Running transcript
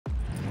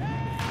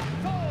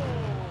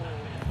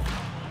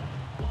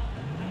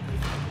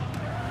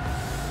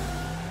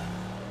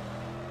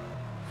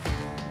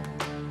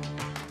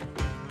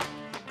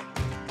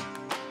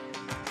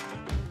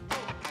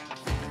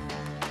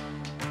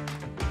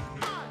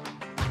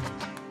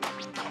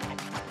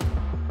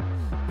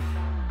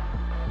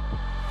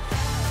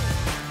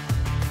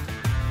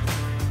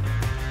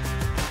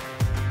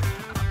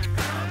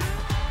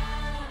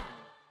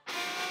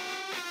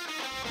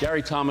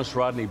Gary Thomas,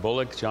 Rodney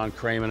Bullock, John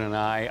Craman, and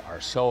I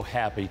are so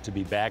happy to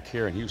be back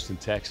here in Houston,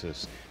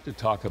 Texas, to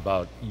talk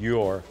about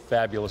your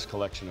fabulous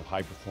collection of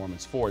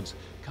high-performance Fords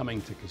coming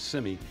to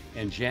Kissimmee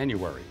in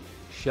January.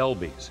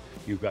 Shelbys,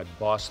 you've got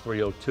Boss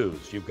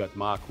 302s, you've got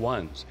Mach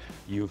 1s,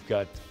 you've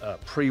got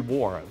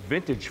pre-war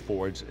vintage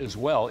Fords as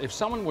well. If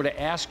someone were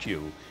to ask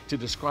you to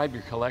describe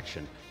your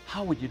collection,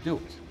 how would you do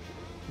it?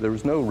 There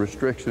was no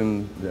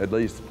restriction, at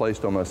least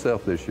placed on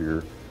myself this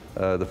year.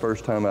 The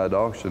first time I'd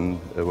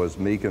auctioned was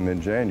Mecum in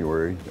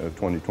January of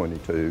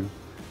 2022,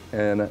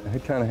 and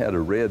it kind of had a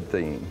red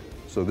theme.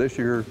 So this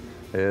year,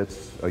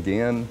 it's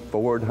again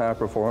Ford high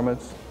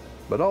performance,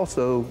 but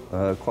also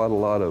quite a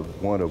lot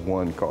of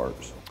one-of-one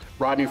cars.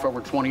 Rodney, for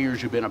over 20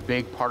 years, you've been a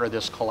big part of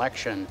this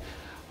collection.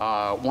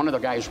 One of the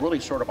guys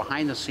really sort of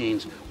behind the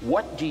scenes.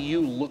 What do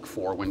you look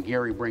for when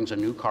Gary brings a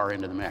new car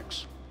into the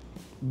mix?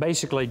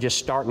 Basically, just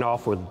starting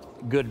off with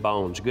good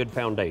bones, good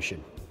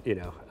foundation.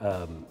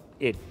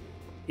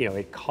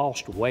 It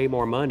costs way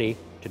more money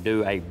to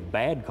do a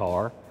bad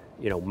car,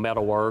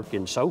 metalwork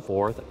and so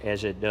forth,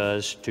 as it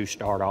does to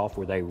start off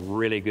with a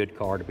really good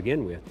car to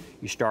begin with.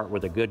 You start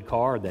with a good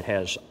car that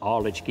has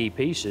all its key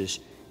pieces,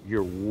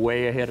 you're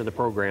way ahead of the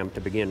program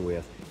to begin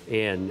with.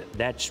 And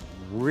that's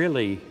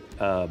really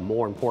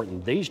more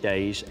important these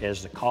days,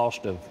 as the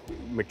cost of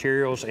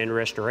materials and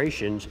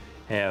restorations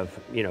have,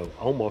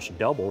 almost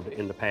doubled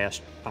in the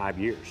past 5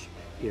 years.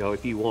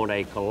 If you want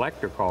a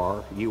collector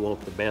car, you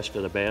want the best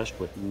of the best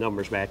with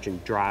numbers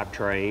matching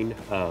drivetrain,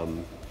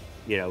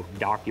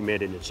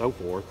 documented and so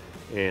forth.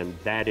 And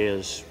that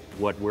is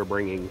what we're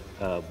bringing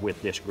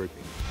with this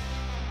grouping.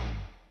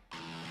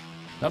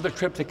 Another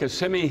trip to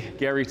Kissimmee,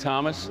 Gary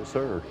Thomas. Yes,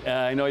 sir.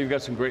 I know you've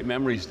got some great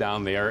memories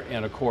down there,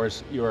 and of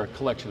course, your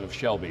collection of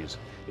Shelbys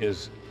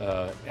is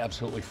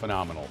absolutely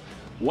phenomenal.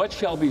 What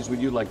Shelbys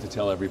would you like to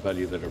tell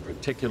everybody that are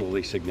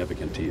particularly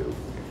significant to you?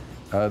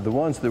 The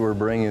ones that we're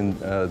bringing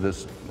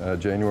this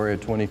January of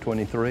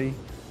 2023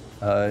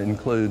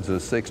 includes a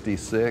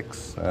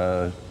 66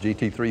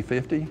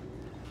 GT350.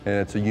 And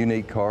it's a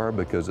unique car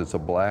because it's a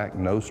black,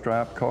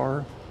 no-stripe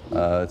car.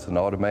 It's an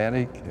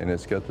automatic, and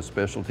it's got the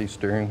specialty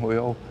steering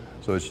wheel.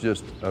 So it's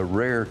just a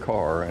rare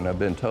car, and I've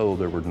been told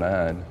there were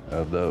 9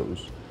 of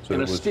those. So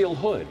and a steel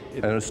hood.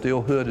 And a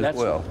steel hood as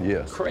well,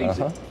 yes.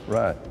 Crazy.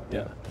 Right.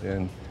 Yeah.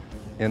 And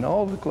in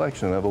all the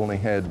collection, I've only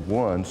had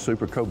one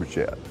Super Cobra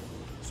Chat.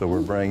 So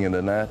we're bringing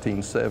a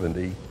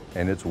 1970,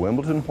 and it's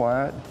Wimbledon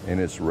white, and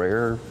it's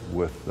rare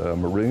with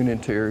maroon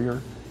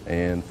interior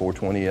and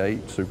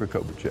 428 Super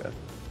Cobra Chat.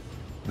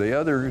 The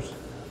others,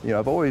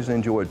 I've always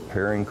enjoyed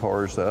pairing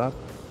cars up,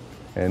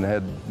 and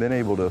had been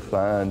able to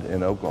find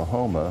in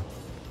Oklahoma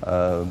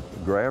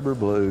grabber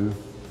blue,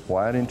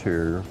 white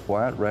interior,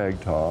 white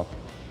ragtop,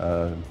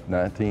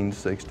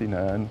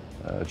 1969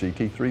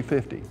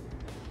 GT350.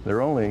 There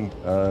are only,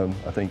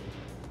 I think,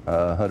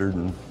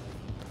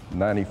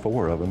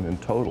 194 of them in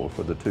total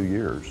for the 2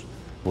 years.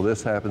 Well,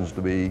 this happens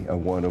to be a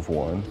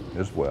one-of-one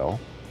as well.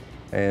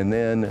 And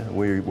then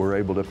we were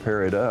able to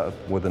pair it up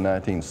with a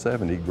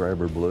 1970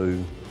 grabber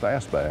blue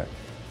fastback,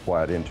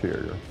 white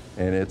interior.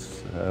 And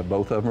it's,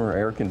 both of them are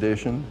air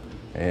conditioned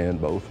and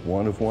both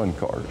one-of-one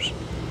cars.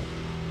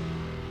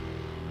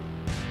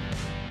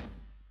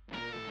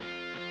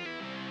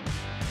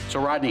 So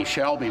Rodney,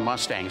 Shelby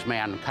Mustangs,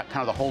 man, kind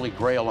of the holy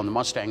grail in the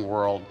Mustang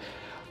world,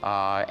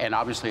 and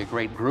obviously a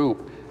great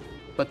group.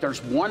 But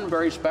there's one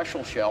very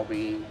special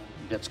Shelby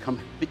that's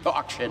coming to the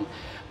auction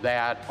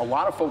that a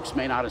lot of folks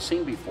may not have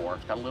seen before.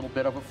 It's got a little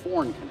bit of a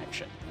foreign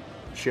connection.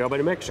 Shelby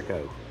to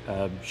Mexico.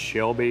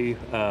 Shelby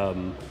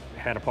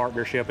had a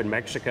partnership in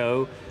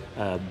Mexico.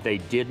 They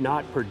did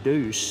not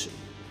produce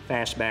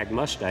fastback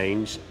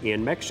Mustangs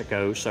in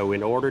Mexico, so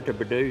in order to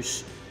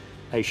produce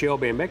a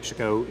Shelby in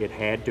Mexico, it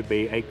had to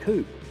be a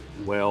coupe.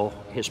 Well,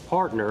 his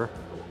partner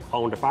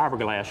owned a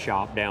fiberglass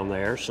shop down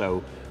there,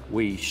 so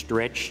we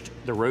stretched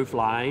the roof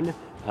line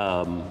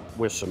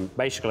with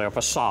basically a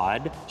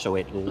facade, so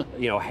it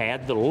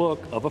had the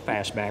look of a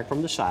fastback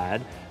from the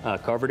side,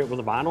 covered it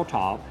with a vinyl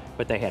top,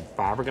 but they had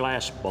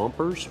fiberglass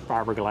bumpers,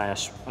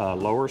 fiberglass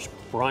lower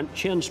front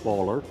chin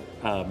spoiler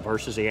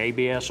versus the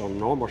ABS on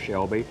normal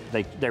Shelby.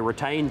 They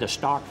retained the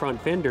stock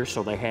front fenders,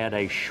 so they had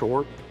a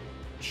short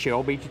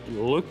Shelby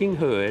looking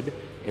hood,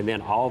 and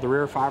then all the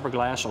rear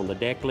fiberglass on the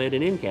deck lid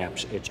and end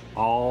caps. It's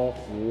all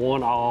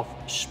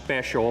one-off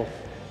special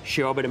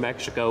Shelby to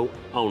Mexico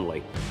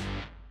only.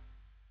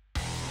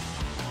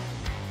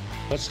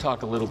 Let's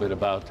talk a little bit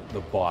about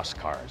the Boss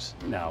cars.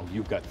 Now,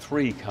 you've got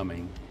 3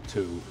 coming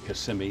to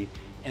Kissimmee,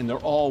 and they're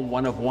all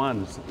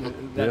one-of-ones.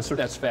 Yes, sir.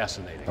 That's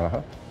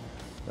fascinating.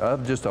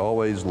 I've just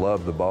always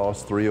loved the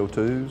Boss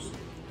 302s,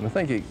 and I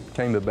think it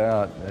came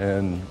about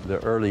in the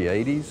early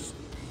 80s.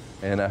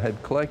 And I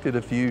had collected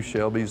a few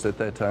Shelbys at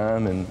that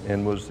time,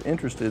 and was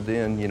interested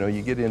in,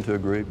 you get into a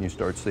group and you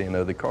start seeing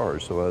other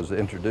cars. So I was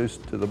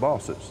introduced to the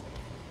Bosses.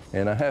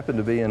 And I happened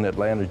to be in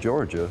Atlanta,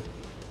 Georgia,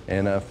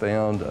 and I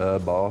found a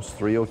Boss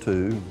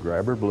 302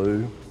 grabber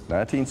blue,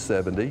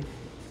 1970,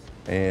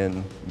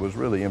 and was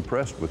really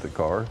impressed with the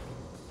car,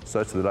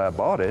 such that I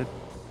bought it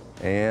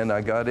And I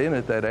got in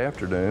it that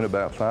afternoon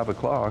about 5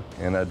 o'clock,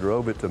 and I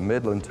drove it to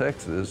Midland,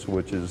 Texas,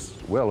 which is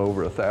well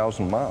over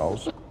 1,000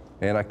 miles,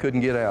 and I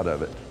couldn't get out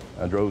of it.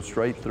 I drove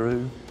straight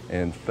through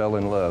and fell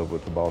in love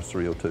with the Boss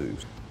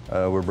 302s.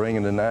 We're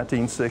bringing the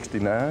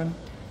 1969,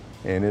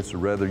 and it's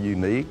rather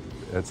unique.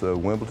 It's a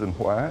Wimbledon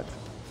white,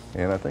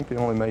 and I think they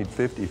only made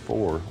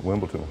 54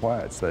 Wimbledon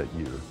whites that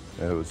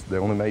year. They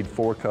only made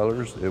 4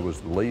 colors. It was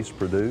the least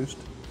produced,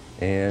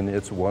 and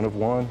it's one of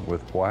one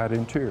with white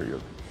interior.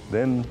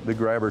 Then the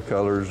grabber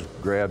colors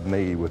grabbed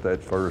me with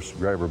that first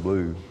grabber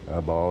blue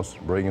Boss,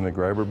 bringing a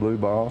grabber blue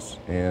Boss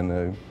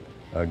and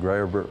a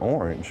grabber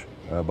orange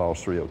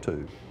Boss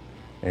 302.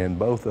 And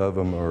both of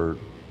them are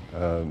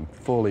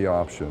fully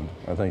optioned.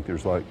 I think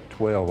there's like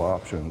 12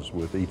 options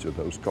with each of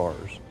those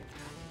cars.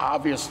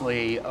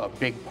 Obviously, a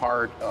big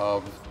part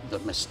of the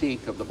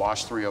mystique of the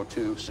Boss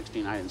 302,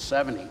 69 and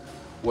 70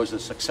 was the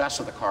success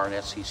of the car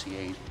at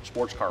SCCA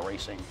sports car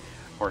racing.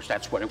 Of course,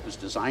 that's what it was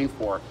designed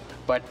for.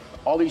 But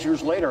all these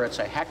years later, it's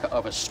a heck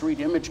of a street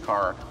image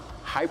car,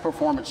 high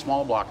performance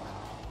small block.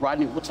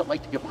 Rodney, what's it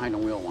like to get behind the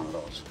wheel of one of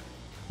those?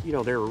 You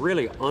know, they're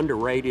really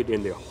underrated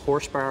in the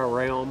horsepower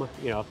realm.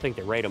 You know, I think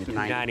they rate them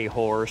 290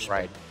 horse.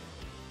 Right.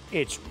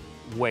 It's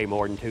way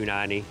more than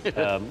 290.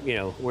 You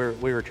know,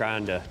 we were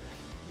trying to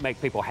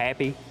make people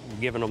happy,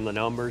 giving them the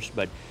numbers,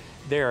 but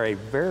they're a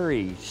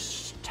very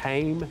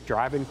tame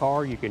driving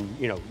car. You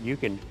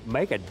can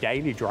make a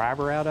daily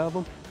driver out of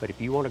them, but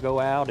if you want to go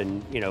out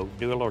and, you know,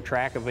 do a little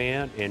track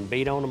event and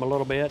beat on them a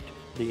little bit,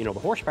 the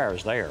horsepower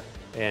is there.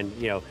 And,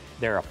 you know,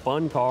 they're a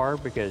fun car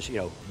because, you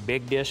know,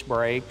 big disc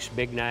brakes,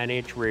 big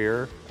 9-inch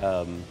rear,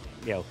 you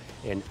know,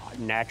 and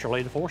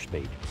naturally the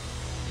 4-speed.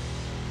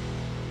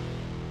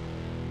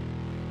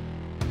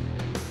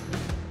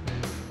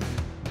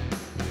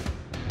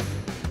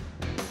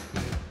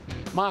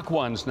 Mach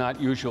 1's not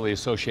usually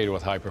associated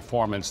with high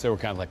performance. They were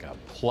kind of like a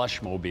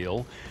plush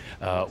mobile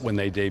when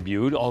they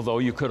debuted, although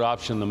you could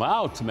option them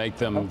out to make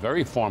them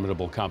very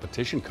formidable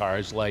competition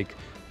cars, like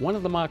one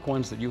of the Mach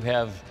 1s that you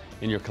have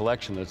in your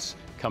collection that's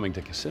coming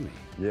to Kissimmee.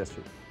 Yes,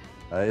 sir.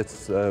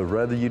 It's a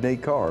rather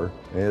unique car.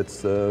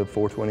 It's a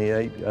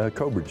 428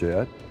 Cobra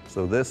Jet.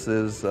 So this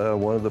is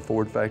one of the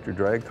Ford factory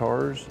drag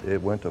cars. It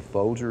went to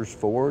Folgers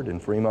Ford in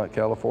Fremont,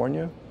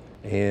 California,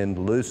 and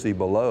Lucy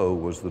Below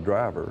was the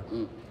driver.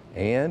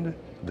 And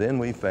then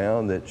we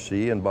found that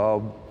she and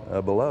Bob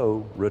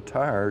Below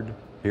retired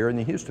here in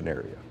the Houston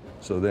area.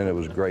 So then it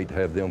was great to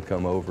have them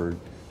come over and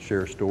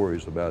share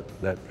stories about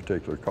that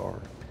particular car.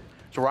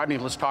 So Rodney,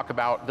 let's talk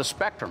about the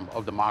spectrum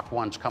of the Mach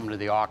 1s coming to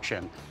the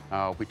auction.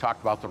 We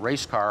talked about the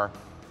race car.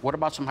 What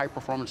about some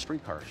high-performance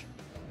street cars?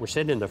 We're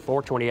sending the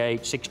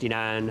 428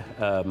 69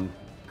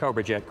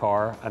 Cobra Jet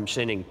car. I'm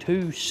sending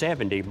 2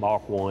 70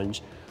 Mach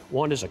 1s.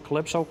 One is a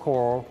Calypso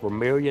Coral,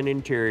 vermilion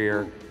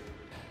interior.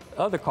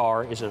 Other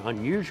car is an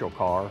unusual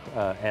car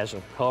as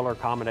a color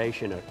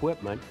combination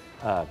equipment.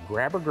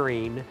 Grabber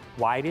green,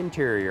 white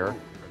interior,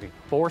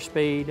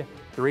 4-speed,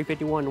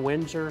 351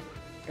 Windsor,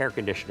 air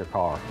conditioner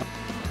car.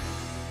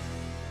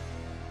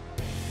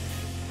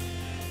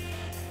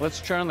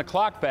 Let's turn the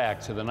clock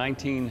back to the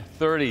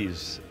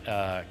 1930s,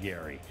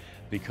 Gary,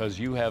 because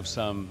you have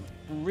some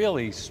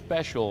really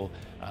special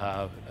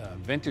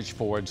vintage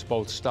Fords,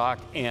 both stock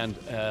and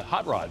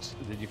hot rods,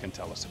 that you can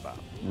tell us about.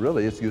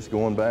 Really, it's just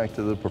going back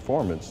to the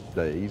performance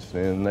days,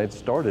 and that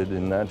started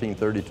in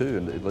 1932,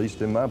 and at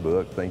least in my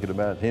book, thinking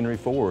about Henry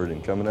Ford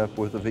and coming up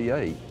with a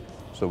V8.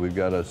 So we've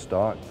got a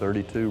stock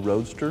 32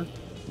 Roadster,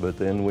 but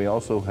then we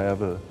also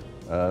have a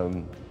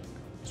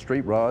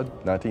street rod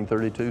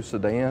 1932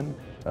 sedan.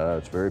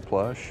 It's very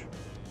plush.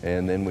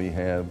 And then we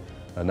have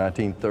a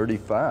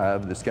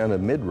 1935 that's kind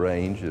of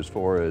mid-range as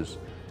far as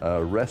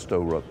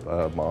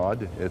resto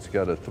mod. It's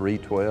got a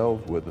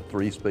 312 with a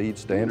 3-speed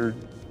standard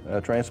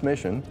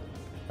transmission,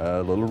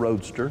 a little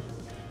Roadster.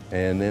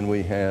 And then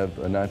we have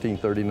a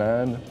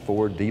 1939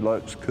 Ford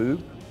Deluxe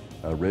Coupe,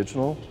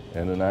 original,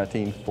 and a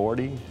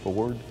 1940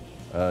 Ford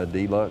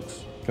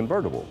Deluxe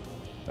convertible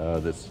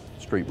that's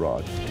street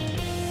rod.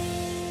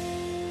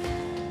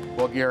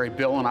 Well, Gary,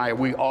 Bill and I,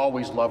 we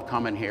always love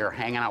coming here,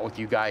 hanging out with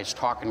you guys,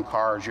 talking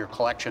cars. Your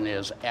collection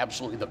is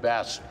absolutely the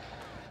best.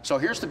 So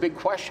here's the big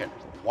question.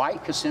 Why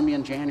Kissimmee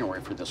in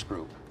January for this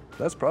group?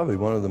 That's probably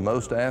one of the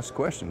most asked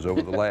questions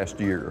over the last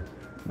year,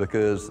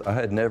 because I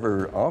had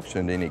never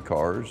auctioned any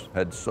cars,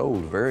 had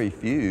sold very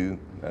few,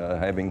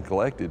 having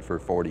collected for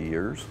 40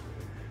 years.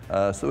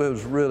 So it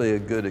was really a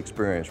good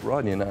experience.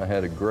 Rodney and I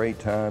had a great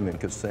time in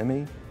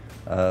Kissimmee.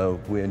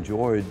 We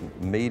enjoyed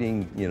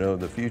meeting,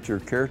 the future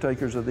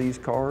caretakers of these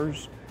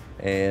cars,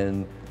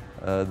 and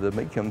the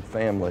Mecum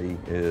family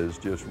is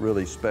just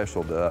really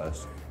special to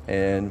us.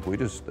 And we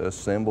just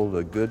assembled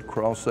a good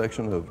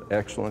cross-section of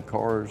excellent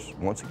cars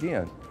once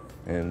again,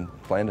 and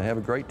plan to have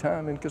a great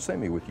time in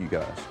Kissimmee with you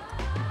guys.